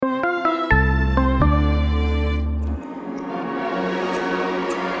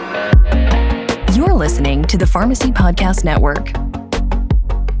listening to the Pharmacy Podcast Network.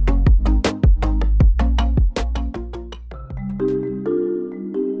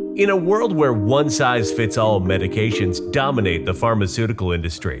 In a world where one-size-fits-all medications dominate the pharmaceutical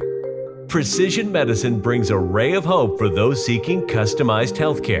industry, precision medicine brings a ray of hope for those seeking customized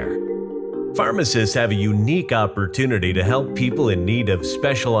healthcare. Pharmacists have a unique opportunity to help people in need of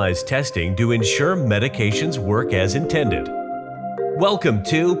specialized testing to ensure medications work as intended. Welcome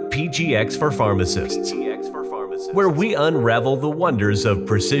to PGX for Pharmacists, where we unravel the wonders of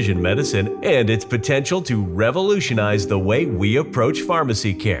precision medicine and its potential to revolutionize the way we approach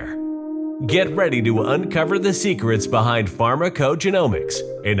pharmacy care. Get ready to uncover the secrets behind pharmacogenomics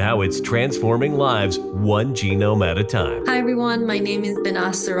and how it's transforming lives one genome at a time. Hi, everyone. My name is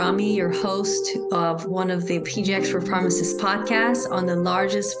Benas Sarami, your host of one of the PGX for Pharmacists podcasts on the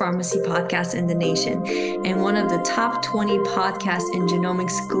largest pharmacy podcast in the nation and one of the top 20 podcasts in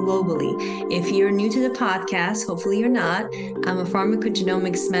genomics globally. If you're new to the podcast, hopefully you're not, I'm a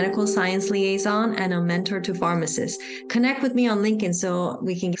pharmacogenomics medical science liaison and a mentor to pharmacists. Connect with me on LinkedIn so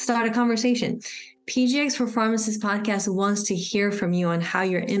we can start a conversation. PGX for Pharmacists podcast wants to hear from you on how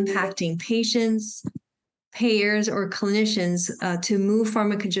you're impacting patients, payers, or clinicians to move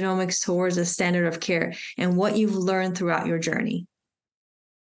pharmacogenomics towards a standard of care and what you've learned throughout your journey.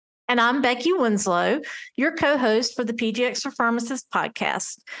 And I'm Becky Winslow, your co-host for the PGX for Pharmacists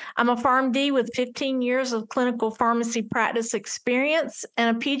podcast. I'm a PharmD with 15 years of clinical pharmacy practice experience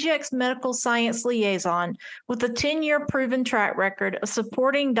and a PGX medical science liaison with a 10-year proven track record of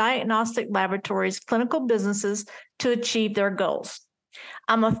supporting diagnostic laboratories' clinical businesses to achieve their goals.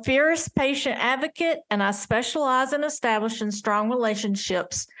 I'm a fierce patient advocate, and I specialize in establishing strong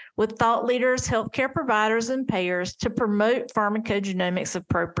relationships with thought leaders, healthcare providers, and payers to promote pharmacogenomics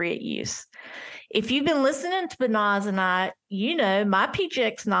appropriate use. If you've been listening to Benas and I, you know my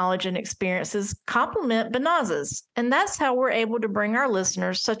PGX knowledge and experiences complement Benas's, and that's how we're able to bring our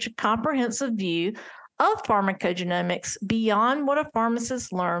listeners such a comprehensive view of pharmacogenomics beyond what a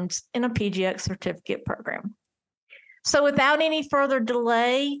pharmacist learns in a PGX certificate program. So without any further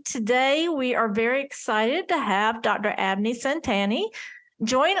delay, today we are very excited to have Dr. Avni Santani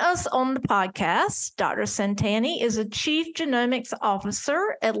join us on the podcast. Dr. Santani is a Chief Genomics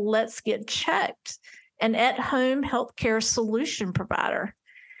Officer at LetsGetChecked's, an at-home healthcare solution provider.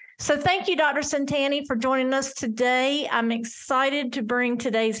 So thank you, Dr. Santani, for joining us today. I'm excited to bring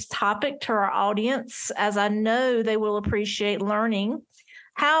today's topic to our audience, as I know they will appreciate learning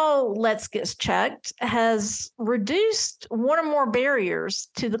how LetsGetChecked has reduced one or more barriers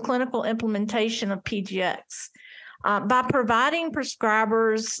to the clinical implementation of PGX. By providing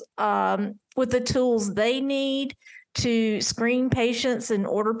prescribers with the tools they need to screen patients and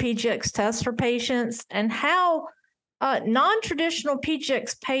order PGX tests for patients, and how non-traditional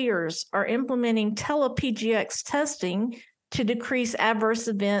PGX payers are implementing tele-PGX testing to decrease adverse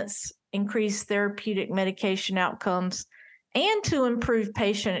events, increase therapeutic medication outcomes, and to improve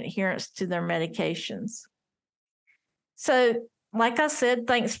patient adherence to their medications. So, like I said,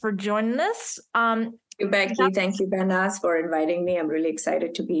 thanks for joining us. Thank you, Becky. Thank you, Benas, for inviting me. I'm really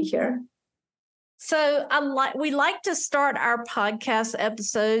excited to be here. So we like to start our podcast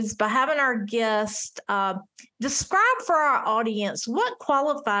episodes by having our guest describe for our audience what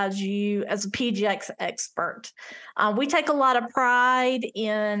qualifies you as a PGX expert. We take a lot of pride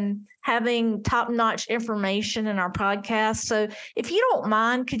in having top-notch information in our podcast. So if you don't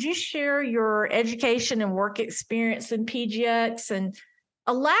mind, could you share your education and work experience in PGX and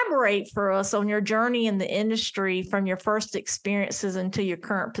elaborate for us on your journey in the industry from your first experiences into your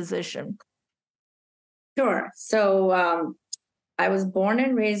current position? Sure. So I was born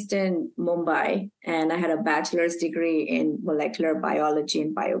and raised in Mumbai, and I had a bachelor's degree in molecular biology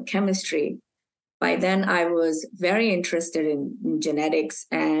and biochemistry. By then, I was very interested in genetics.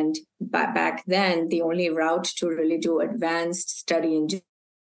 And back then, the only route to really do advanced study in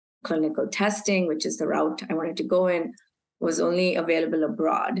clinical testing, which is the route I wanted to go in, was only available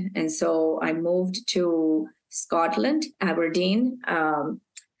abroad. And so I moved to Scotland, Aberdeen,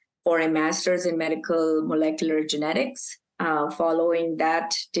 for a master's in medical molecular genetics. Following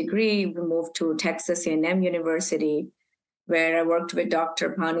that degree, we moved to Texas A&M University, where I worked with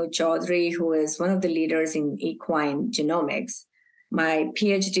Dr. Bhanu Chaudhary, who is one of the leaders in equine genomics. My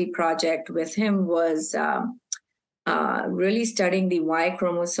PhD project with him was really studying the Y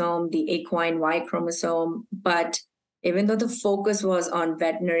chromosome, the equine Y chromosome. But even though the focus was on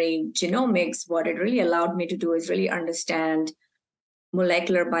veterinary genomics, what it really allowed me to do is really understand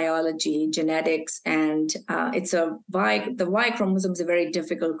molecular biology, genetics, and the Y chromosome is a very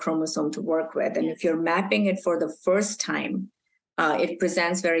difficult chromosome to work with. And if you're mapping it for the first time, it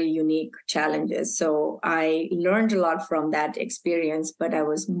presents very unique challenges. So I learned a lot from that experience, but I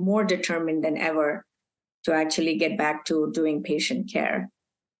was more determined than ever to actually get back to doing patient care.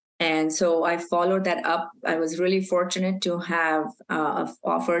 And so I followed that up. I was really fortunate to have an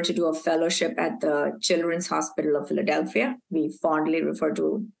offer to do a fellowship at the Children's Hospital of Philadelphia. We fondly refer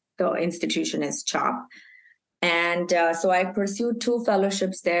to the institution as CHOP. And so I pursued 2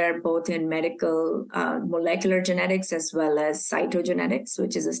 fellowships there, both in medical molecular genetics as well as cytogenetics,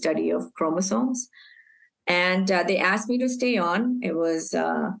 which is a study of chromosomes. And they asked me to stay on. It was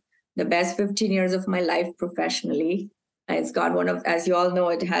the best 15 years of my life professionally. It's got one of, as you all know,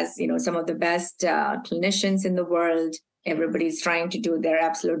 it has, some of the best clinicians in the world. Everybody's trying to do their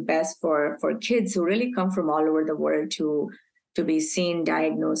absolute best for kids who really come from all over the world to be seen,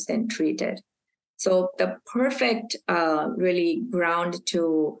 diagnosed, and treated. So the perfect really ground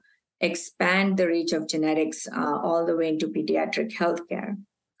to expand the reach of genetics all the way into pediatric healthcare.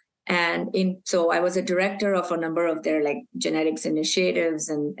 And so I was a director of a number of their genetics initiatives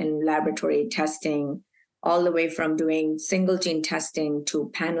and laboratory testing, all the way from doing single gene testing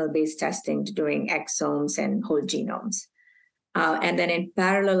to panel-based testing to doing exomes and whole genomes. And then in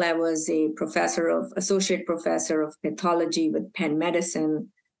parallel, I was a associate professor of pathology with Penn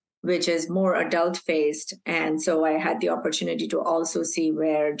Medicine, which is more adult-faced. And so I had the opportunity to also see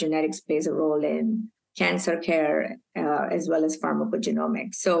where genetics plays a role in cancer care, as well as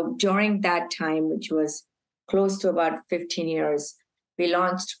pharmacogenomics. So during that time, which was close to about 15 years, we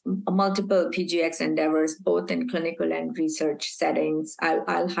launched multiple PGX endeavors, both in clinical and research settings.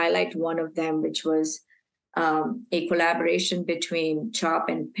 I'll highlight one of them, which was a collaboration between CHOP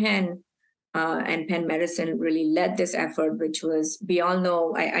and Penn Medicine really led this effort, which was, we all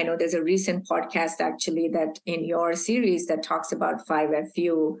know, I know there's a recent podcast actually that in your series that talks about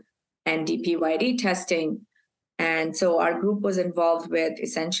 5FU and DPYD testing. And so our group was involved with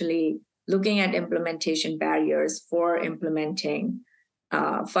essentially looking at implementation barriers for implementing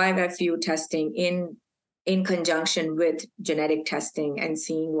 5FU testing in conjunction with genetic testing and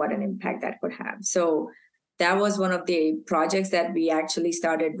seeing what an impact that could have. So that was one of the projects that we actually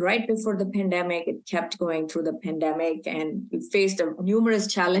started right before the pandemic. It kept going through the pandemic, and we faced numerous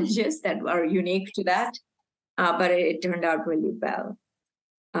challenges that are unique to that, but it turned out really well.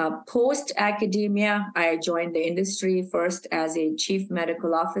 Post-academia, I joined the industry first as a chief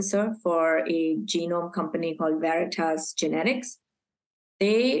medical officer for a genome company called Veritas Genetics.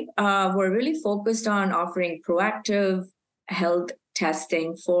 They were really focused on offering proactive health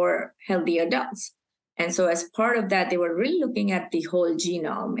testing for healthy adults. And so as part of that, they were really looking at the whole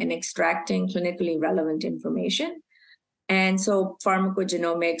genome and extracting clinically relevant information. And so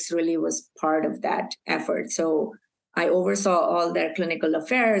pharmacogenomics really was part of that effort. So I oversaw all their clinical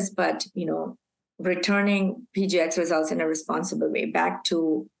affairs, but, returning PGX results in a responsible way back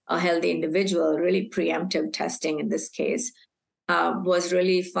to a healthy individual, really preemptive testing in this case, was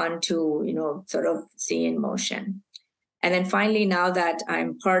really fun to, sort of see in motion. And then finally, now that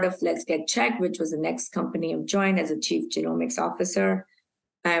I'm part of Let's Get Checked, which was the next company I've joined as a chief genomics officer,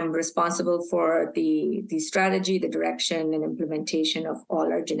 I'm responsible for the strategy, the direction, and implementation of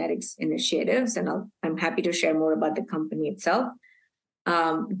all our genetics initiatives. And I'm happy to share more about the company itself.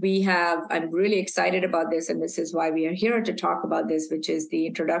 I'm really excited about this, and this is why we are here to talk about this, which is the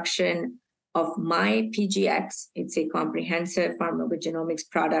introduction of My PGX. It's a comprehensive pharmacogenomics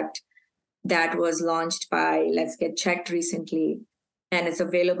product that was launched by Let's Get Checked recently, and it's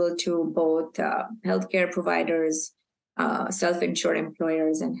available to both healthcare providers, self-insured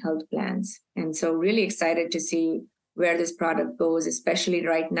employers, and health plans. And so really excited to see where this product goes, especially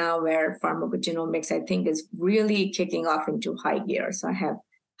right now where pharmacogenomics, I think, is really kicking off into high gear. So I have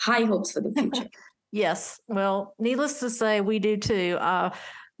high hopes for the future. Yes. Well, needless to say, we do too.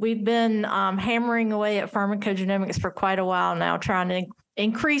 We've been hammering away at pharmacogenomics for quite a while now, trying to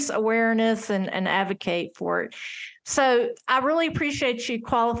increase awareness and advocate for it. So I really appreciate you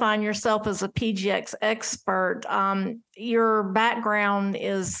qualifying yourself as a PGX expert. Your background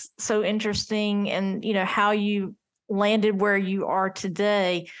is so interesting, and how you landed where you are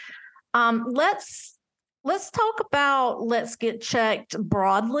today. Let's talk about Let's Get Checked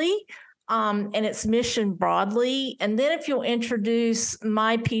broadly. And its mission broadly, and then if you'll introduce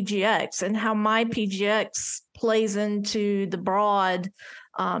My PGX and how My PGX plays into the broad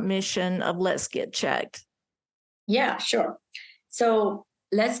mission of Let's Get Checked. Yeah, sure. So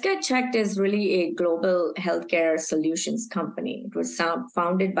Let's Get Checked is really a global healthcare solutions company. It was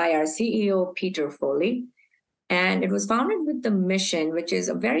founded by our CEO, Peter Foley, and it was founded with the mission, which is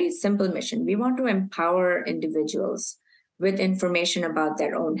a very simple mission. We want to empower individuals with information about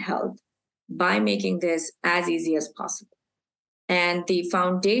their own health by making this as easy as possible. And the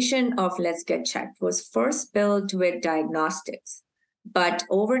foundation of Let's Get Checked was first built with diagnostics. But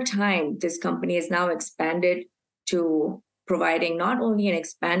over time, this company has now expanded to providing not only an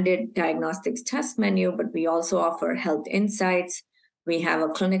expanded diagnostics test menu, but we also offer health insights. We have a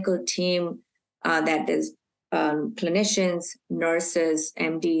clinical team that is clinicians, nurses,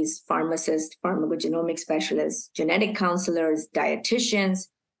 MDs, pharmacists, pharmacogenomics specialists, genetic counselors, dietitians,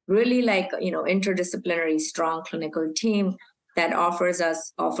 really interdisciplinary, strong clinical team that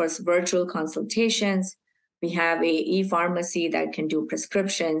offers virtual consultations. We have a e-pharmacy that can do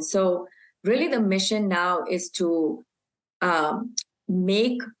prescriptions. So really the mission now is to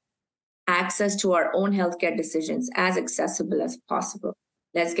make access to our own healthcare decisions as accessible as possible.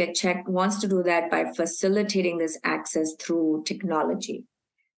 Let's Get Checked wants to do that by facilitating this access through technology.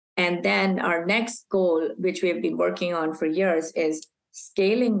 And then our next goal, which we have been working on for years, is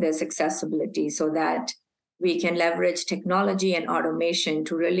scaling this accessibility so that we can leverage technology and automation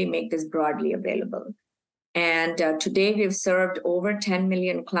to really make this broadly available. And today we've served over 10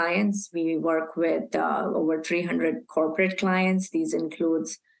 million clients. We work with over 300 corporate clients. These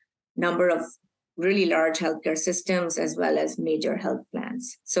includes number of really large healthcare systems as well as major health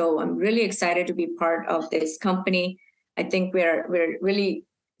plans. So I'm really excited to be part of this company. I think we're really,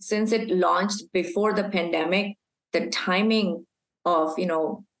 since it launched before the pandemic, the timing of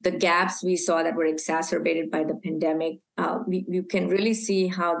the gaps we saw that were exacerbated by the pandemic, you can really see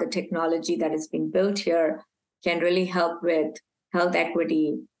how the technology that is being built here can really help with health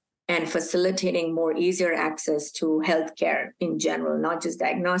equity and facilitating more easier access to healthcare in general, not just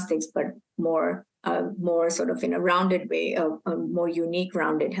diagnostics, but more sort of in a rounded way, a more unique,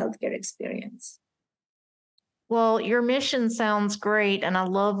 rounded healthcare experience. Well, your mission sounds great, and I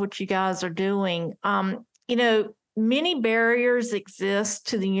love what you guys are doing. Many barriers exist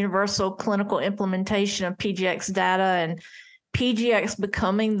to the universal clinical implementation of PGX data, and PGX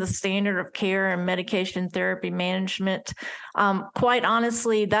becoming the standard of care in medication therapy management. Quite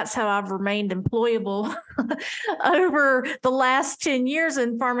honestly, that's how I've remained employable over the last 10 years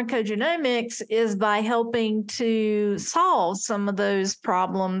in pharmacogenomics, is by helping to solve some of those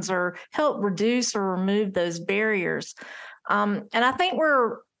problems or help reduce or remove those barriers. And I think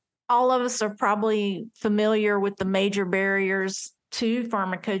all of us are probably familiar with the major barriers to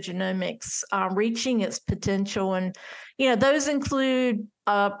pharmacogenomics reaching its potential. And, those include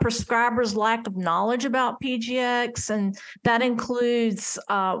prescribers' lack of knowledge about PGX, and that includes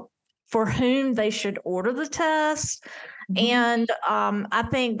for whom they should order the test. Mm-hmm. And I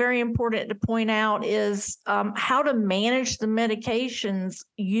think very important to point out is how to manage the medications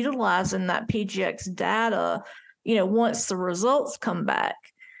utilizing that PGX data, once the results come back.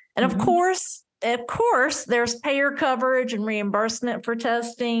 And mm-hmm. Of course, there's payer coverage and reimbursement for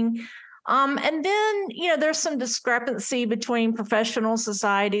testing. And then, there's some discrepancy between professional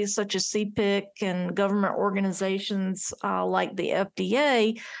societies such as CPIC and government organizations like the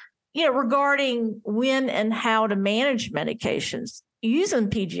FDA, regarding when and how to manage medications using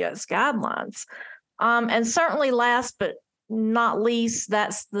PGX guidelines. And certainly last but not least,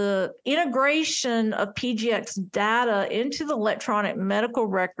 that's the integration of PGX data into the electronic medical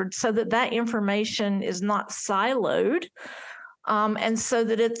record so that information is not siloed, and so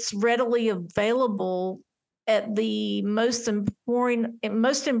that it's readily available at the most important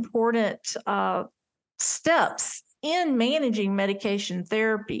steps in managing medication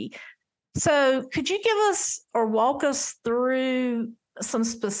therapy. So could you give us or walk us through some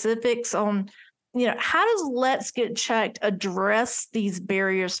specifics on how does Let's Get Checked address these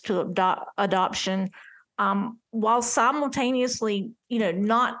barriers to adoption while simultaneously,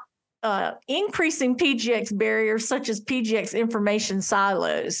 not increasing PGX barriers such as PGX information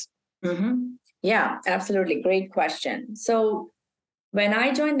silos? Mm-hmm. Yeah, absolutely. Great question. So when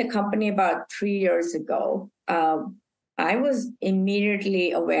I joined the company about 3 years ago, I was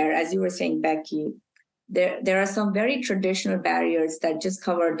immediately aware, as you were saying, Becky, there are some very traditional barriers that just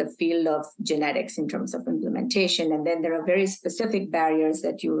cover the field of genetics in terms of implementation. And then there are very specific barriers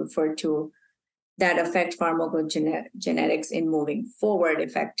that you refer to that affect pharmacogenetics in moving forward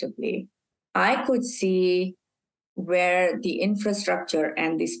effectively. I could see where the infrastructure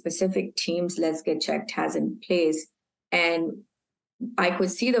and the specific teams Let's Get Checked has in place. And I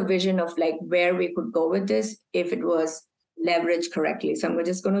could see the vision of where we could go with this if it was leveraged correctly. So I'm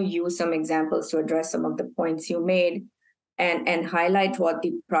just going to use some examples to address some of the points you made and highlight what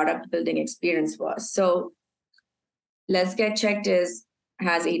the product building experience was. So Let's Get Checked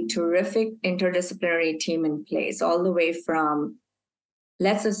has a terrific interdisciplinary team in place, all the way from,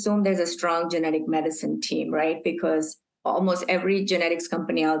 let's assume there's a strong genetic medicine team, right? Because almost every genetics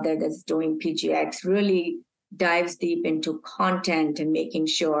company out there that's doing PGX really dives deep into content and making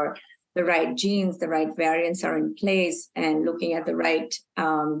sure the right genes, the right variants are in place, and looking at the right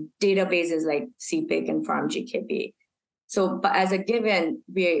databases like CPIC and PharmGKB. So but as a given,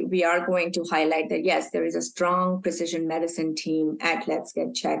 we are going to highlight that, yes, there is a strong precision medicine team at Let's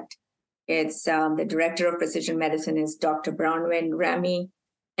Get Checked. It's the director of precision medicine is Dr. Bronwyn Remy,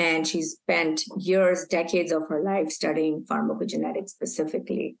 and she's spent years, decades of her life studying pharmacogenetics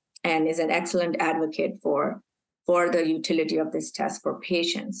specifically, and is an excellent advocate for the utility of this test for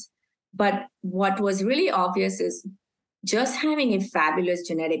patients. But what was really obvious is just having a fabulous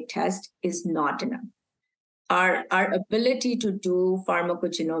genetic test is not enough. Our ability to do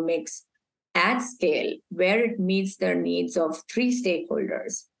pharmacogenomics at scale, where it meets their needs of three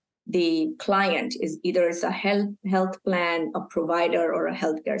stakeholders. The client is either a health plan, a provider, or a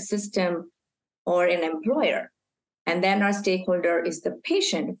healthcare system, or an employer. And then our stakeholder is the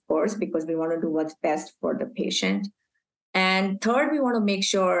patient, of course, because we want to do what's best for the patient. And third, we want to make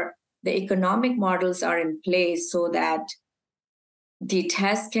sure the economic models are in place so that the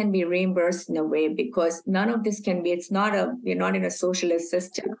test can be reimbursed in a way, because none of this can be, we're not in a socialist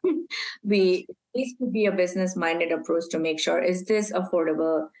system. It needs to be a business-minded approach to make sure, is this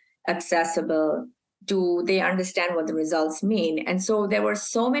affordable, accessible? Do they understand what the results mean? And so there were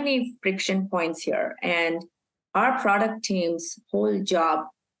so many friction points here. And our product team's whole job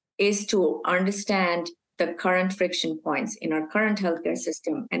is to understand the current friction points in our current healthcare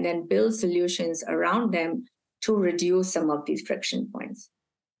system and then build solutions around them to reduce some of these friction points.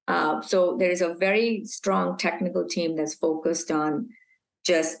 So there is a very strong technical team that's focused on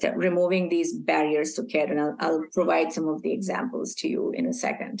just removing these barriers to care. And I'll provide some of the examples to you in a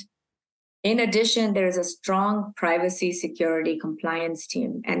second. In addition, there is a strong privacy, security, compliance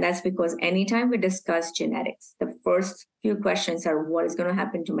team. And that's because anytime we discuss genetics, the first few questions are, what is going to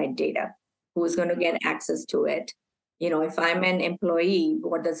happen to my data? Who's going to get access to it? If I'm an employee,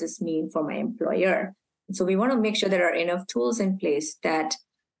 what does this mean for my employer? So we want to make sure there are enough tools in place that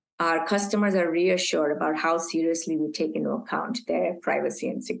our customers are reassured about how seriously we take into account their privacy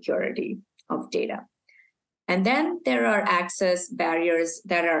and security of data. And then there are access barriers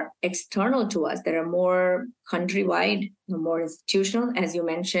that are external to us, that are more countrywide, more institutional, as you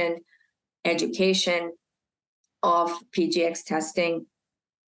mentioned, education of PGX testing.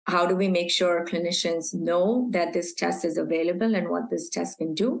 How do we make sure clinicians know that this test is available and what this test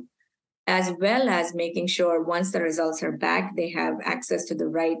can do? As well as making sure once the results are back, they have access to the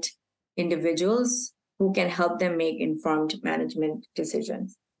right individuals who can help them make informed management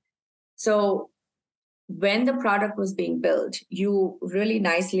decisions. So when the product was being built, you really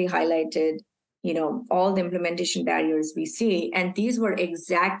nicely highlighted, all the implementation barriers we see. And these were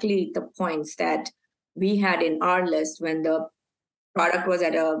exactly the points that we had in our list when the product was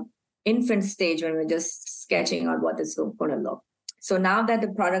at an infant stage, when we were just sketching out what this was going to look. So now that the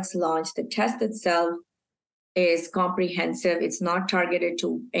product's launched, the test itself is comprehensive. It's not targeted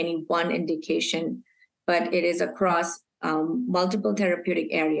to any one indication, but it is across multiple therapeutic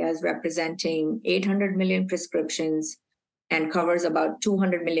areas, representing 800 million prescriptions and covers about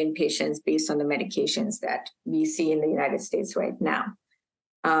 200 million patients based on the medications that we see in the United States right now.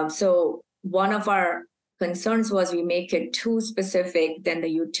 So one of our concerns was we make it too specific, then the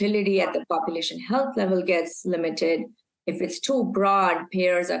utility at the population health level gets limited. If it's too broad,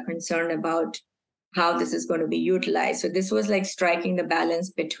 payers are concerned about how this is going to be utilized. So this was like striking the balance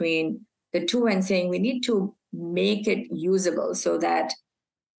between the two and saying we need to make it usable so that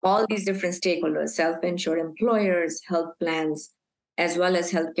all these different stakeholders, self-insured employers, health plans, as well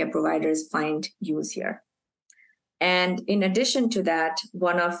as healthcare providers find use here. And in addition to that,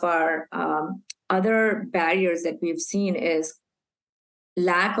 one of our other barriers that we've seen is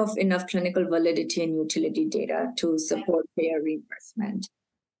lack of enough clinical validity and utility data to support payer reimbursement.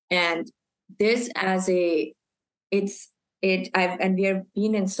 And this we have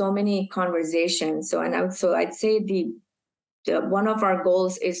been in so many conversations. I'd say one of our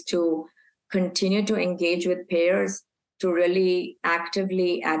goals is to continue to engage with payers to really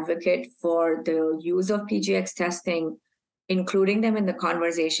actively advocate for the use of PGX testing, including them in the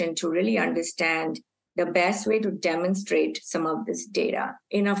conversation to really understand the best way to demonstrate some of this data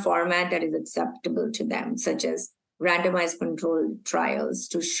in a format that is acceptable to them, such as randomized controlled trials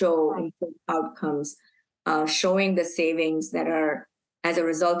to show improved outcomes, showing the savings that are as a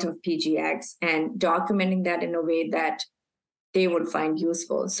result of PGX and documenting that in a way that they would find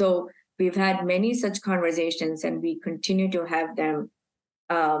useful. So we've had many such conversations and we continue to have them.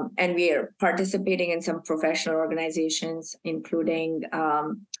 And we are participating in some professional organizations, including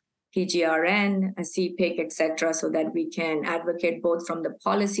PGRN, CPIC, et cetera, so that we can advocate both from the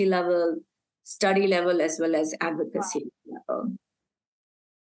policy level, study level as well as advocacy level.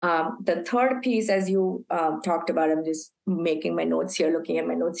 The third piece, as you talked about, I'm just making my notes here, looking at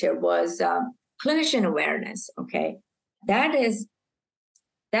my notes here, was clinician awareness. Okay, that is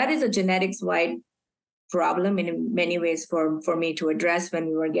a genetics-wide problem in many ways for me to address when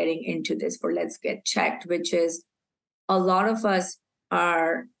we were getting into this for Let's Get Checked, which is a lot of us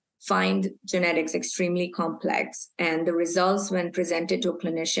find genetics extremely complex, and the results when presented to a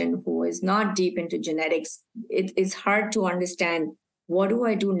clinician who is not deep into genetics, it's hard to understand, what do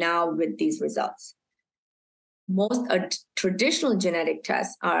I do now with these results? Most traditional genetic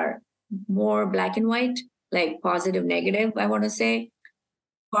tests are more black and white, like positive, negative, I want to say.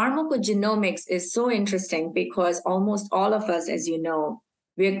 Pharmacogenomics is so interesting because almost all of us, as you know,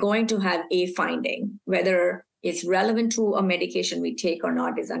 we're going to have a finding. Whether it's relevant to a medication we take or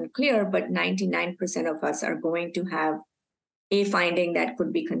not is unclear, but 99% of us are going to have a finding that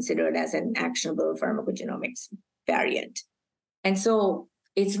could be considered as an actionable pharmacogenomics variant. And so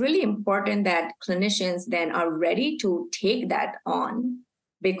it's really important that clinicians then are ready to take that on,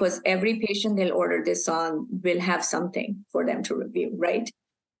 because every patient they'll order this on will have something for them to review, right?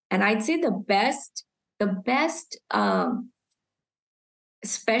 And I'd say the best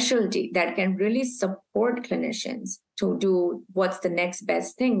specialty that can really support clinicians to do what's the next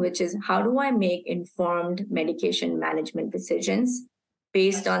best thing, which is, how do I make informed medication management decisions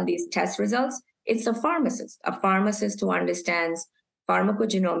based on these test results? It's a pharmacist who understands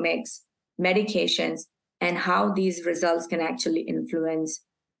pharmacogenomics, medications, and how these results can actually influence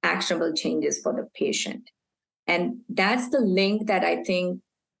actionable changes for the patient. And that's the link that I think,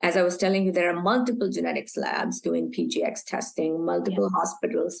 as I was telling you, there are multiple genetics labs doing PGX testing, multiple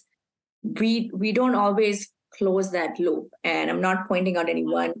hospitals. We don't always close that loop. And I'm not pointing out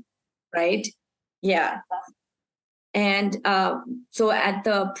anyone, right? Yeah. And so at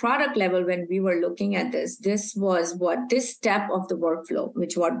the product level, when we were looking at this was this step of the workflow,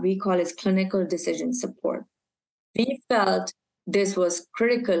 which what we call is clinical decision support. We felt this was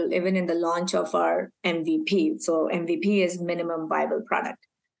critical even in the launch of our MVP. So MVP is minimum viable product.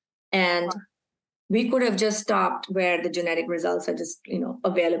 And we could have just stopped where the genetic results are just,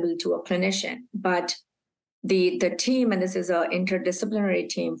 available to a clinician. But the team, and this is an interdisciplinary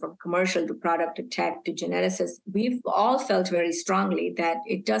team from commercial to product to tech to geneticists, we've all felt very strongly that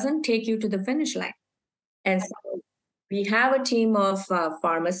it doesn't take you to the finish line. And so we have a team of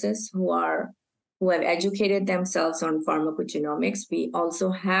pharmacists who have educated themselves on pharmacogenomics. We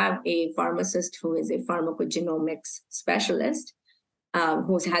also have a pharmacist who is a pharmacogenomics specialist,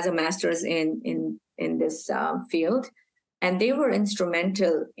 who has a master's in this field. And they were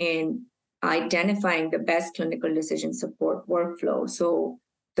instrumental in identifying the best clinical decision support workflow. So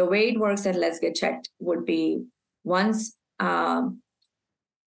the way it works at Let's Get Checked would be, once a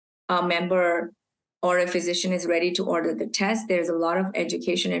member or a physician is ready to order the test, there's a lot of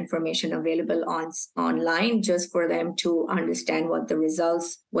education information available online just for them to understand what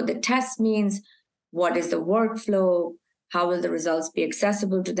the test means, what is the workflow, how will the results be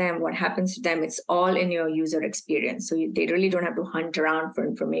accessible to them, what happens to them. It's all in your user experience. So they really don't have to hunt around for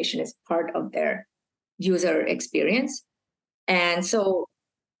information. It's part of their user experience. And so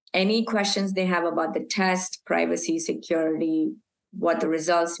any questions they have about the test, privacy, security, what the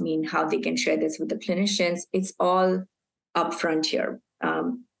results mean, how they can share this with the clinicians, it's all upfront here.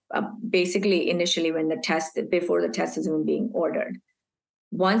 Basically, initially before the test is even being ordered.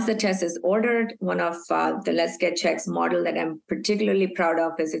 Once the test is ordered, one of the Let's Get Check's model that I'm particularly proud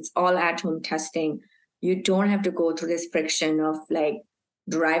of is it's all at-home testing. You don't have to go through this friction of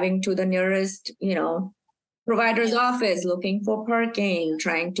driving to the nearest, provider's office, looking for parking,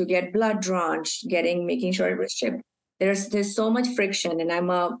 trying to get blood drawn, making sure it was shipped. There's so much friction, and I'm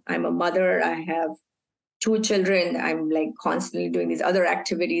a mother. I have 2 children. I'm constantly doing these other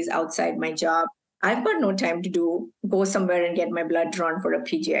activities outside my job. I've got no time to go somewhere and get my blood drawn for a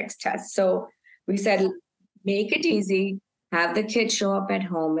PGX test. So we said, make it easy, have the kit show up at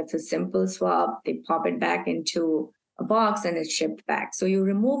home. It's a simple swab. They pop it back into a box and it's shipped back. So you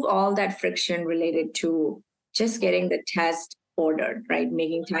remove all that friction related to just getting the test ordered, right?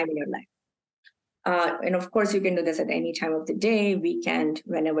 Making time in your life. And of course, you can do this at any time of the day, weekend,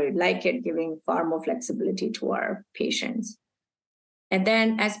 whenever you like it, giving far more flexibility to our patients. And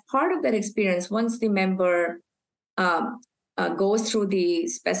then as part of that experience, once the member goes through the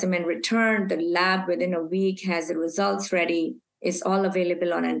specimen return, the lab within a week has the results ready. It's all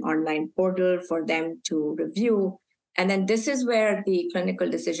available on an online portal for them to review. And then this is where the clinical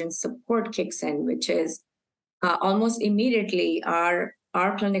decision support kicks in, which is almost immediately our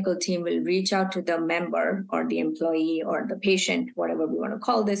clinical team will reach out to the member or the employee or the patient, whatever we want to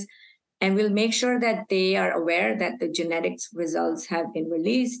call this, And we'll make sure that they are aware that the genetics results have been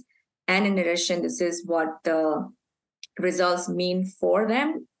released. And in addition, this is what the results mean for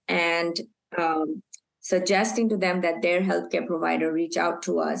them, and suggesting to them that their healthcare provider reach out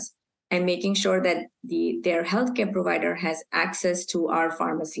to us, and making sure that their healthcare provider has access to our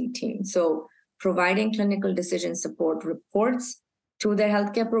pharmacy team. So providing clinical decision support reports to their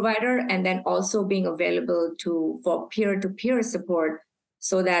healthcare provider, and then also being available for peer-to-peer support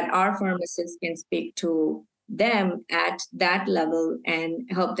so that our pharmacists can speak to them at that level and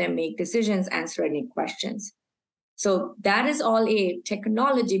help them make decisions, answer any questions. So that is all a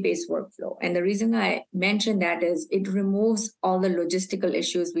technology-based workflow. And the reason I mention that is it removes all the logistical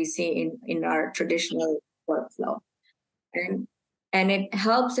issues we see in our traditional workflow. And it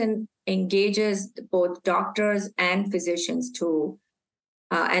helps and engages both doctors and physicians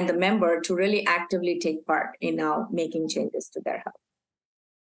and the member to really actively take part in now making changes to their health.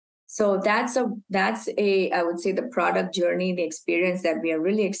 So that's I would say, the product journey, the experience that we are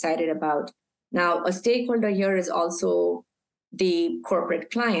really excited about. Now, a stakeholder here is also the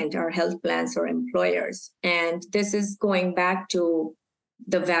corporate client, our health plans or employers. And this is going back to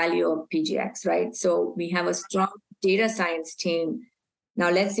the value of PGX, right? So we have a strong data science team. Now,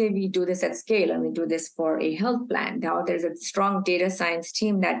 let's say we do this at scale and we do this for a health plan. Now, there's a strong data science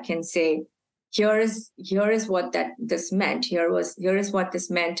team that can say, here is what this meant. Here is what this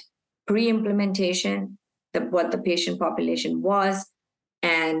meant pre-implementation, what the patient population was,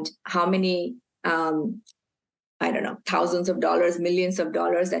 and how many, thousands of dollars, millions of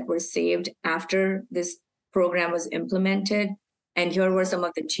dollars that were saved after this program was implemented. And here were some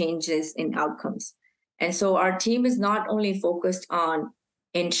of the changes in outcomes. And so our team is not only focused on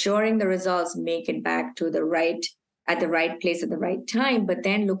ensuring the results make it back to at the right place at the right time, but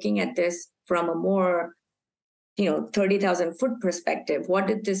then looking at this from a more 30,000 foot perspective. What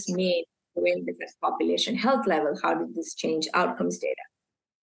did this mean when this population health level? How did this change outcomes data?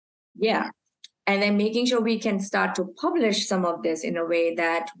 Yeah. And then making sure we can start to publish some of this in a way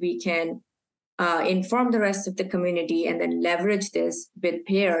that we can inform the rest of the community, and then leverage this with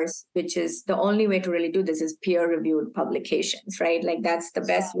peers, which is the only way to really do this is peer-reviewed publications, right? Like that's the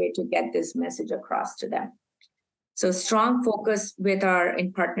best way to get this message across to them. So strong focus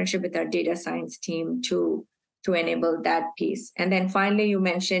in partnership with our data science team to enable that piece. And then finally, you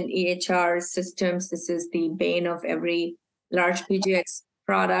mentioned EHR systems. This is the bane of every large PGX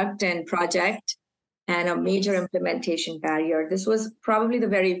product and project, and a major implementation barrier. This was probably the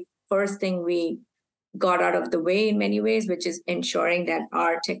very first thing we got out of the way in many ways, which is ensuring that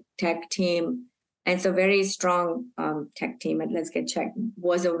our tech team, and it's a very strong tech team at LetsGetChecked,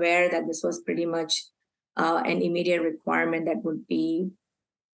 was aware that this was pretty much an immediate requirement that would be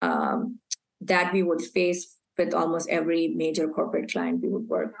that we would face with almost every major corporate client we would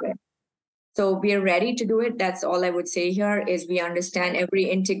work with. So we are ready to do it. That's all I would say here is we understand every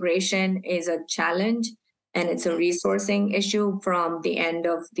integration is a challenge, and it's a resourcing issue from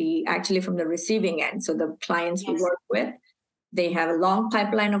the receiving end. So the clients we work with, they have a long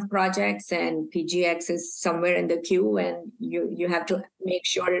pipeline of projects, and PGX is somewhere in the queue, and you have to make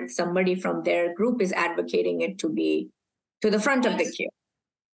sure that somebody from their group is advocating it to be to the front of the queue,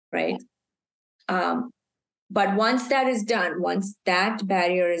 right? But once that is done, once that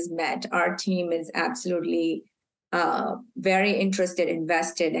barrier is met, our team is absolutely very interested,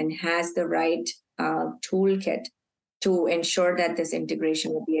 invested, and has the right toolkit to ensure that this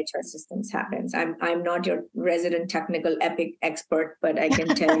integration with EHR systems happens. I'm not your resident technical epic expert, but I can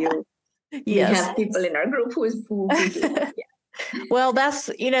tell you, yes, we have people in our group who do that. Yeah. Well, that's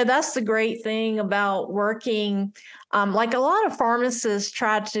the great thing about working. Like a lot of pharmacists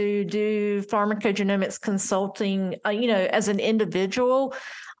try to do pharmacogenomics consulting, as an individual.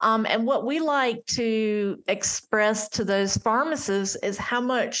 And what we like to express to those pharmacists is how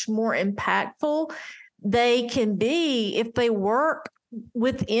much more impactful they can be if they work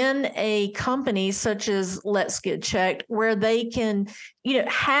within a company such as LetsGetChecked, where they can,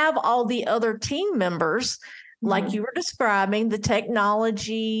 have all the other team members, like you were describing, the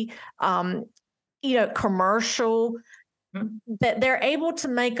technology, commercial, that they're able to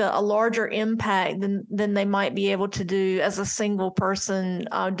make a larger impact than they might be able to do as a single person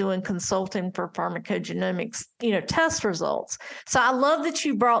doing consulting for pharmacogenomics, test results. So I love that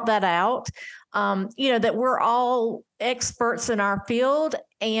you brought that out, that we're all experts in our field,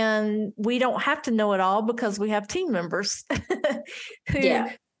 and we don't have to know it all because we have team members who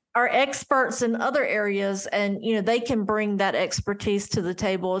are experts in other areas, and they can bring that expertise to the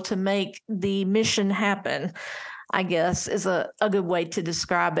table to make the mission happen, I guess, is a good way to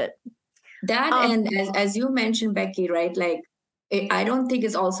describe it. That, and as you mentioned, Becky, right, like I don't think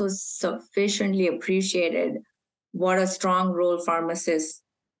it's also sufficiently appreciated what a strong role pharmacists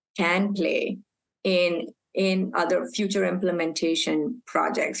can play in other future implementation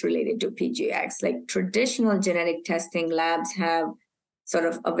projects related to PGX. Like traditional genetic testing labs have sort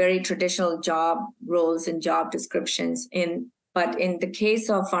of a very traditional job roles and job descriptions but in the case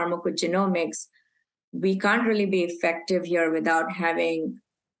of pharmacogenomics, we can't really be effective here without having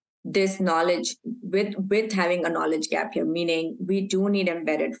this knowledge with having a knowledge gap here, meaning we do need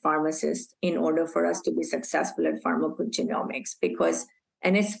embedded pharmacists in order for us to be successful at pharmacogenomics, because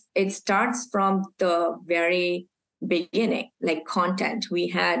it starts from the very beginning, like content. We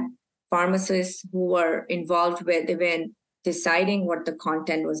had pharmacists who were involved with even deciding what the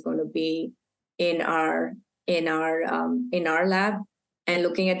content was going to be in our lab, and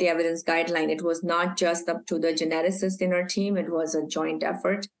looking at the evidence guideline. It was not just up to the geneticist in our team, it was a joint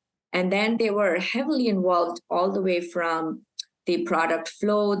effort. And then they were heavily involved all the way from the product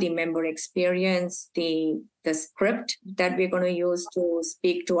flow, the member experience, the script that we're going to use to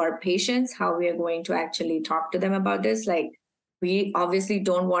speak to our patients, how we are going to actually talk to them about this. Like, we obviously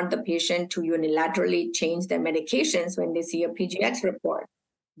don't want the patient to unilaterally change their medications when they see a PGX report.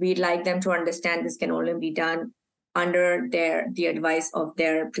 We'd like them to understand this can only be done under the advice of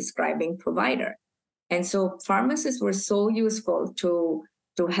their prescribing provider. And so pharmacists were so useful to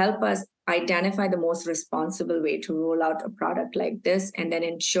help us identify the most responsible way to roll out a product like this, and then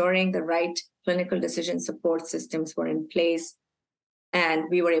ensuring the right clinical decision support systems were in place. And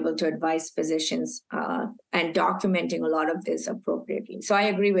we were able to advise physicians and documenting a lot of this appropriately. So I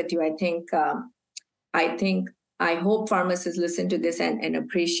agree with you. I hope pharmacists listen to this and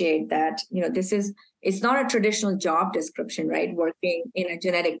appreciate that, it's not a traditional job description, right? Working in a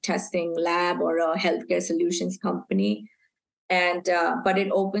genetic testing lab or a healthcare solutions company. But it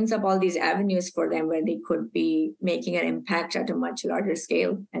opens up all these avenues for them where they could be making an impact at a much larger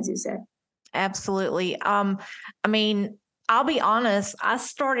scale, as you said. Absolutely. I'll be honest, when I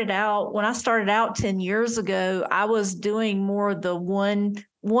started out 10 years ago, I was doing more of the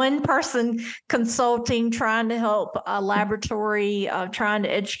one person consulting, trying to help a laboratory, trying to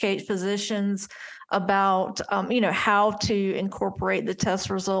educate physicians about, how to incorporate the test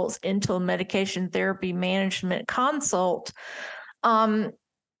results into a medication therapy management consult. And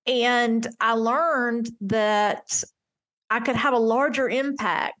I learned that I could have a larger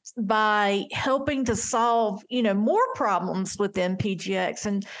impact by helping to solve, more problems within PGX.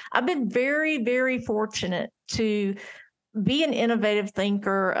 And I've been very, very fortunate to be an innovative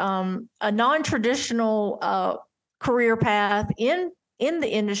thinker, a non-traditional career path in the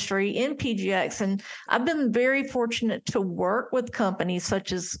industry, in PGX. And I've been very fortunate to work with companies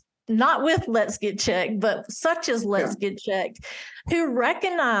such as, not with Let's Get Checked, but such as Let's Get Checked, who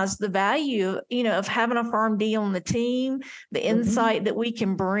recognize the value, of having a PharmD on the team, the insight that we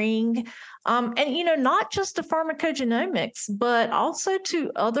can bring, and, not just to pharmacogenomics, but also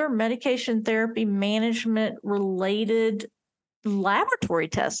to other medication therapy management related laboratory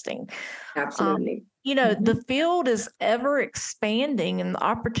testing. Absolutely. The field is ever expanding and the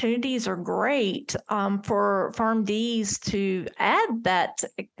opportunities are great for PharmDs to add that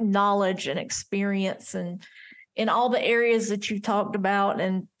knowledge and experience and in all the areas that you talked about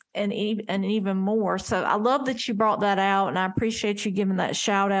and even more. So I love that you brought that out, and I appreciate you giving that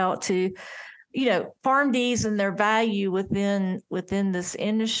shout out to, PharmDs and their value within this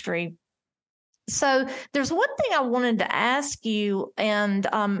industry. So there's one thing I wanted to ask you, and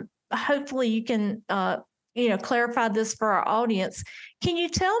hopefully you can, clarify this for our audience. Can you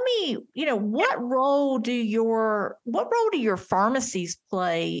tell me, what role do your pharmacies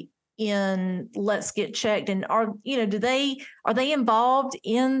play in Let's Get Checked? And are they involved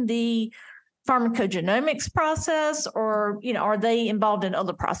in the pharmacogenomics process, or, are they involved in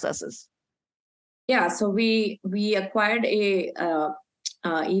other processes? Yeah, so we acquired a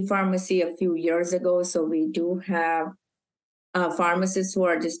e-pharmacy a few years ago. So we do have pharmacists who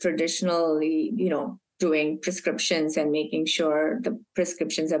are just traditionally, doing prescriptions and making sure the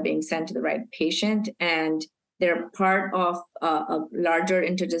prescriptions are being sent to the right patient. And they're part of a larger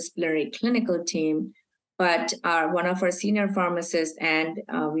interdisciplinary clinical team. But one of our senior pharmacists, and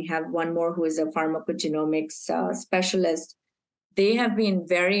we have one more who is a pharmacogenomics specialist, they have been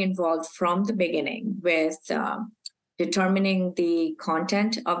very involved from the beginning with determining the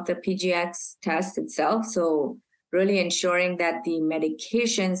content of the PGX test itself. So really ensuring that the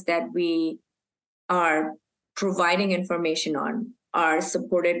medications that we are providing information on are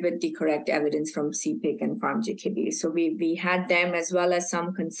supported with the correct evidence from CPIC and PharmGKB. So we had them, as well as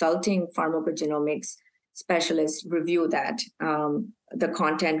some consulting pharmacogenomics specialists, review that, the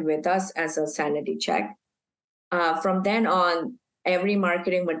content with us as a sanity check. From then on, every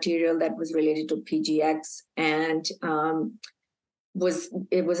marketing material that was related to PGX, and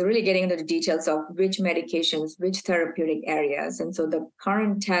it was really getting into the details of which medications, which therapeutic areas. And so the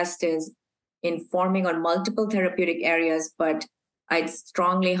current test is informing on multiple therapeutic areas, but I'd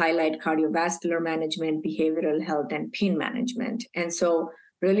strongly highlight cardiovascular management, behavioral health, and pain management. And so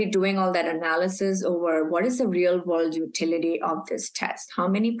really doing all that analysis over what is the real world utility of this test? How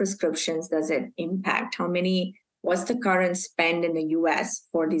many prescriptions does it impact? What's the current spend in the US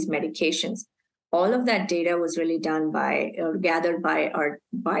for these medications? All of that data was really done gathered by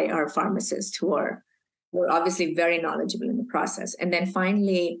our pharmacists who were obviously very knowledgeable in the process. And then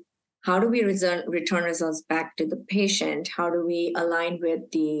finally, how do we return results back to the patient? How do we align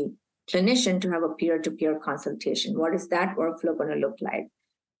with the clinician to have a peer-to-peer consultation? What is that workflow going to look like?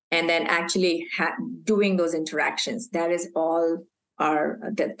 And then actually doing those interactions. That is all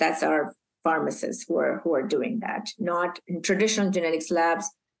that's our pharmacists who are doing that. Not in traditional genetics labs,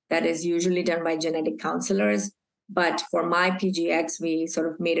 that is usually done by genetic counselors. But for my PGX, we sort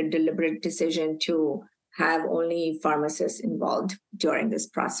of made a deliberate decision to have only pharmacists involved during this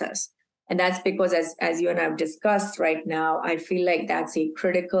process. And that's because, as you and I have discussed right now, I feel like that's a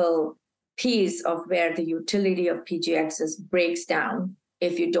critical piece of where the utility of PGXs breaks down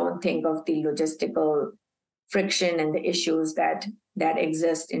if you don't think of the logistical friction and the issues that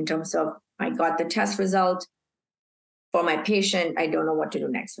exist in terms of, I got the test result for my patient, I don't know what to do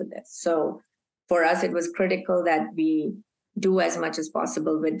next with this. So for us, it was critical that we do as much as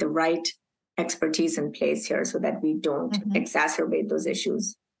possible with the right expertise in place here so that we don't exacerbate those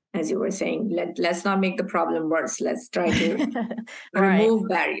issues. As you were saying, let's not make the problem worse. Let's try to remove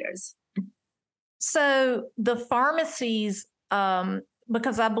barriers. So the pharmacies,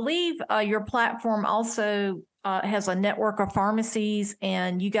 because I believe your platform also has a network of pharmacies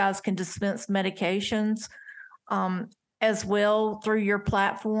and you guys can dispense medications as well through your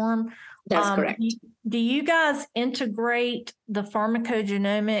platform. That's correct. Do you guys integrate the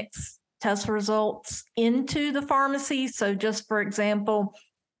pharmacogenomics test results into the pharmacy? So just for example,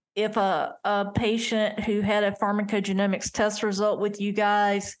 if a patient who had a pharmacogenomics test result with you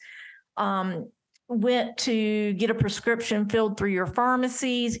guys went to get a prescription filled through your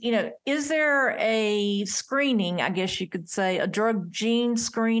pharmacies, is there a screening, I guess you could say, a drug gene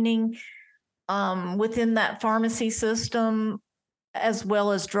screening within that pharmacy system, as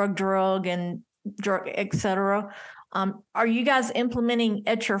well as drug and drug, et cetera? Are you guys implementing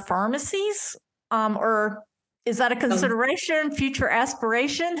at your pharmacies, or is that a consideration, future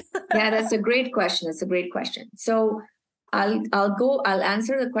aspiration? Yeah, that's a great question. So I'll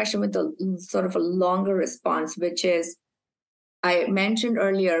answer the question with a sort of a longer response, which is, I mentioned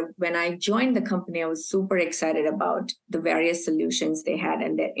earlier, when I joined the company, I was super excited about the various solutions they had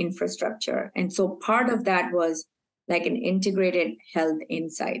and their infrastructure. And so part of that was like an integrated health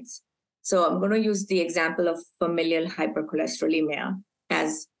insights. So I'm going to use the example of familial hypercholesterolemia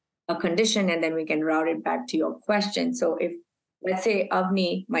as a condition, and then we can route it back to your question. So if, let's say of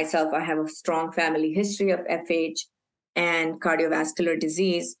me, myself, I have a strong family history of FH and cardiovascular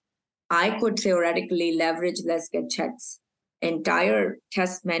disease, I could theoretically leverage LetsGetChecked's entire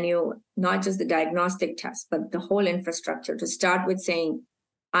test menu, not just the diagnostic test, but the whole infrastructure, to start with saying,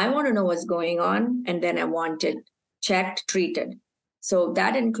 I want to know what's going on, and then I want it checked, treated. So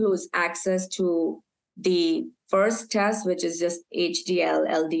that includes access to the first test, which is just HDL,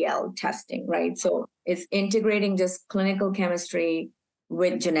 LDL testing, right? So it's integrating just clinical chemistry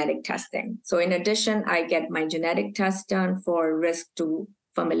with genetic testing. So in addition, I get my genetic test done for risk to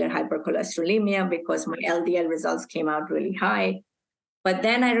familial hypercholesterolemia because my LDL results came out really high. But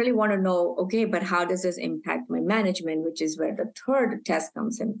then I really want to know, okay, but how does this impact my management, which is where the third test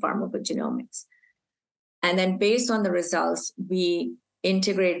comes in, pharmacogenomics. And then based on the results, we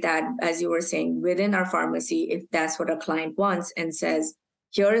integrate that, as you were saying, within our pharmacy, if that's what a client wants, and says,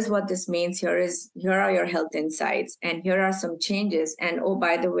 here is what this means, here are your health insights, and here are some changes. And oh,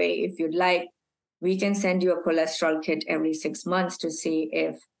 by the way, if you'd like, we can send you a cholesterol kit every 6 months to see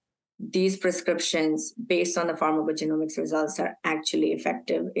if these prescriptions, based on the pharmacogenomics results, are actually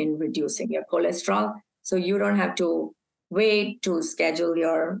effective in reducing your cholesterol. So you don't have to wait to schedule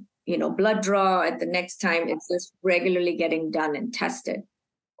your blood draw at the next time. It's just regularly getting done and tested.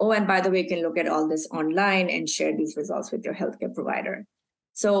 Oh, and by the way, you can look at all this online and share these results with your healthcare provider.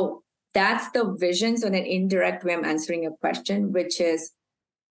 So that's the vision. So in an indirect way, I'm answering your question, which is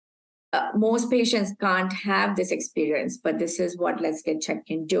most patients can't have this experience, but this is what LetsGetChecked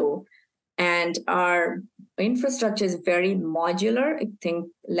can do. And our infrastructure is very modular. I think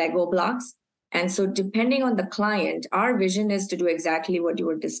Lego blocks. And so depending on the client, our vision is to do exactly what you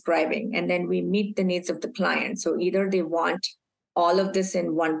were describing. And then we meet the needs of the client. So either they want all of this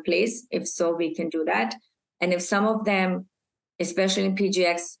in one place? If so, we can do that. And if some of them, especially in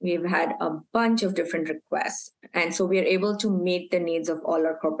PGX, we've had a bunch of different requests. And so we're able to meet the needs of all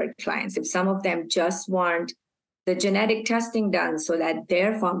our corporate clients. If some of them just want the genetic testing done so that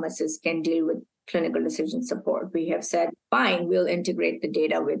their pharmacists can deal with clinical decision support, we have said, fine, we'll integrate the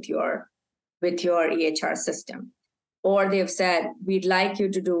data with your EHR system. Or they've said, we'd like you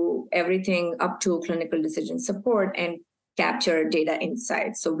to do everything up to clinical decision support and capture data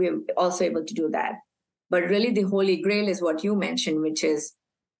insights. So we're also able to do that. But really the holy grail is what you mentioned, which is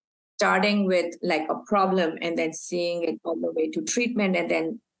starting with like a problem and then seeing it all the way to treatment and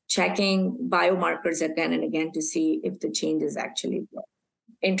then checking biomarkers again and again to see if the change is actually there.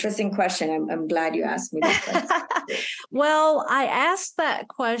 Interesting question. I'm glad you asked me this question. Well, I asked that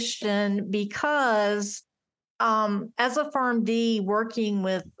question because as a PharmD working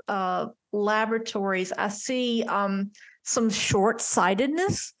with laboratories, I see some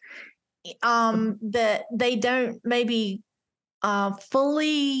short-sightedness that they don't maybe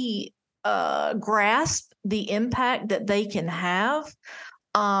fully grasp the impact that they can have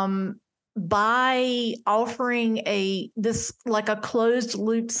by offering this like a closed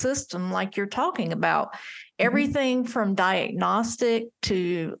loop system like you're talking about. Everything from diagnostic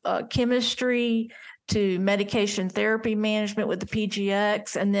to chemistry to medication therapy management with the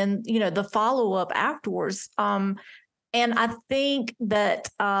PGX, and then, the follow-up afterwards. And I think that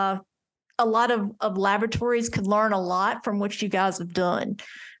a lot of laboratories could learn a lot from what you guys have done,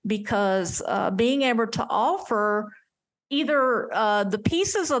 because being able to offer either the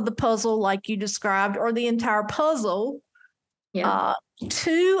pieces of the puzzle like you described or the entire puzzle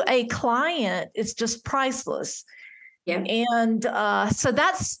to a client is just priceless. Yeah. And so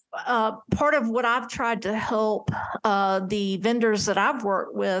that's part of what I've tried to help the vendors that I've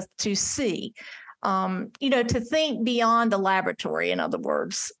worked with to see, to think beyond the laboratory, in other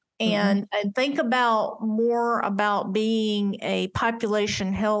words, and think about more about being a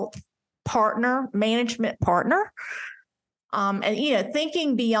population health partner, management partner. And,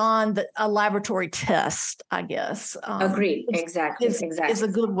 thinking beyond a laboratory test, I guess. Agreed. Exactly. Is a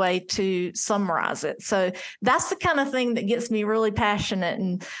good way to summarize it. So that's the kind of thing that gets me really passionate.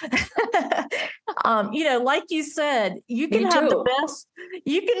 And, like you said, you can have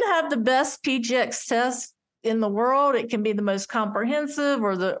the best PGX test in the world. It can be the most comprehensive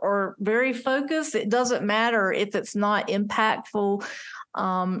or very focused. It doesn't matter if it's not impactful.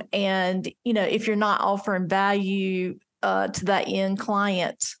 And, if you're not offering value to that end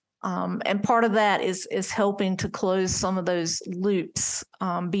client. And part of that is helping to close some of those loops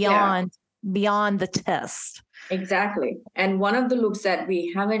beyond the test. Exactly. And one of the loops that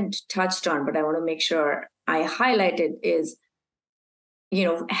we haven't touched on, but I want to make sure I highlighted is,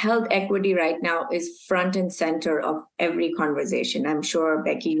 health equity right now is front and center of every conversation. I'm sure,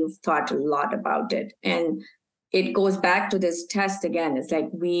 Becky, you've thought a lot about it. And it goes back to this test again. It's like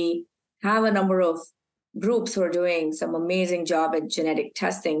we have a number of groups who are doing some amazing job at genetic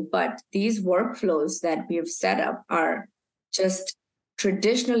testing, but these workflows that we have set up are just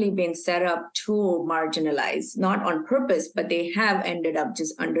traditionally been set up to marginalize, not on purpose, but they have ended up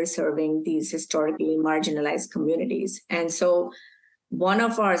just underserving these historically marginalized communities. And so one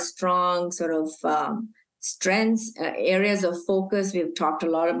of our strong sort of strengths, areas of focus, we've talked a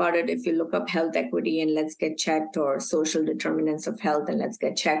lot about it. If you look up health equity and Let's Get Checked, or social determinants of health and Let's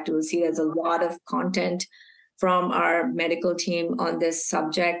Get Checked, you'll see there's a lot of content from our medical team on this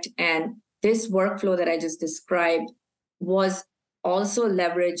subject. And this workflow that I just described was also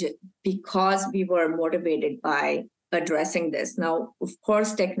leveraged because we were motivated by addressing this. Now, of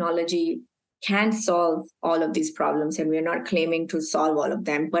course, technology can't solve all of these problems, and we're not claiming to solve all of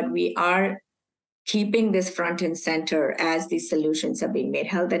them, but we are keeping this front and center as these solutions are being made.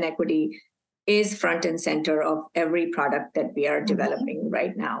 Health and equity is front and center of every product that we are developing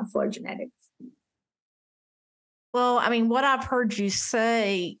right now for genetics. Well, I mean, what I've heard you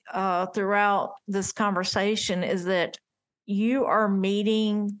say throughout this conversation is that you are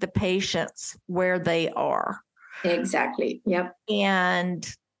meeting the patients where they are. Exactly. Yep. And,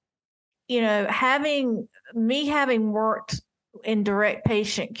 having worked in direct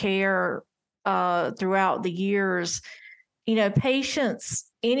patient care throughout the years, patients,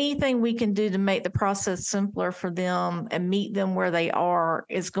 anything we can do to make the process simpler for them and meet them where they are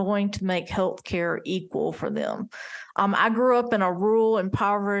is going to make healthcare equal for them. I grew up in a rural,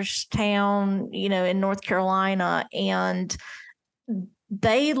 impoverished town, in North Carolina, and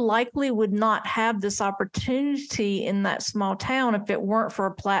they likely would not have this opportunity in that small town if it weren't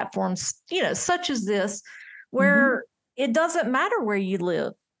for platforms, such as this, where it doesn't matter where you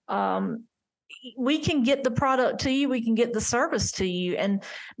live. we can get the product to you, we can get the service to you. And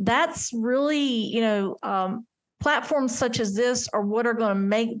that's really, platforms such as this are what are going to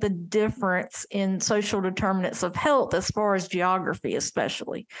make the difference in social determinants of health as far as geography,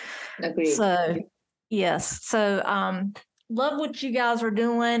 especially. Agreed. So, yes. So, love what you guys are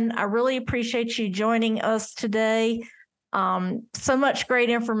doing. I really appreciate you joining us today. So much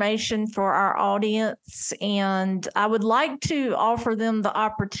great information for our audience. And I would like to offer them the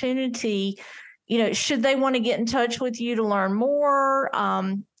opportunity, should they want to get in touch with you to learn more,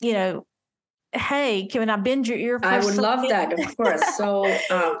 hey, can I bend your ear? I would love that, of course. So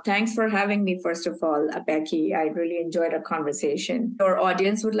thanks for having me, first of all, Becky. I really enjoyed our conversation. Our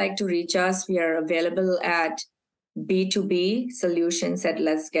audience would like to reach us. We are available at B2B solutions at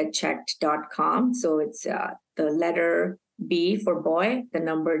LetsGetChecked's.com. So it's the letter B for boy, the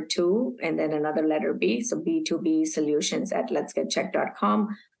number 2, and then another letter B. So B2B solutions at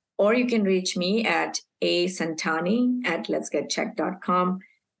LetsGetChecked.com. Or you can reach me at asantani at LetsGetChecked.com.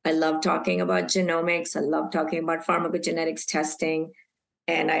 I love talking about genomics. I love talking about pharmacogenetics testing.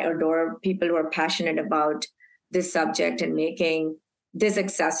 And I adore people who are passionate about this subject and making this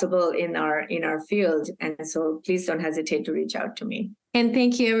accessible in our field. And so please don't hesitate to reach out to me. And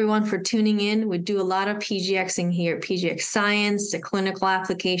thank you everyone for tuning in. We do a lot of PGXing here at PGX Science, the clinical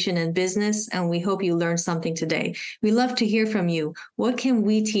application and business, and we hope you learned something today. We love to hear from you. What can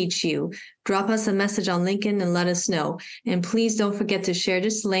we teach you? Drop us a message on LinkedIn and let us know. And please don't forget to share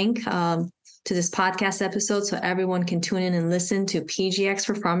this link to this podcast episode so everyone can tune in and listen to PGX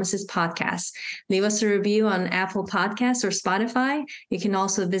for Pharmacists podcast. Leave us a review on Apple Podcasts or Spotify. You can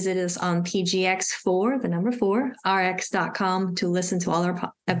also visit us on PGX4rx.com to listen to all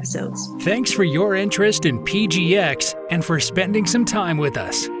our episodes. Thanks for your interest in PGX and for spending some time with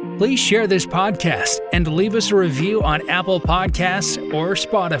us. Please share this podcast and leave us a review on Apple Podcasts or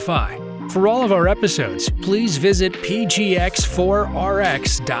Spotify. For all of our episodes, please visit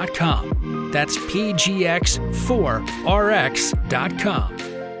pgx4rx.com. That's pgx4rx.com.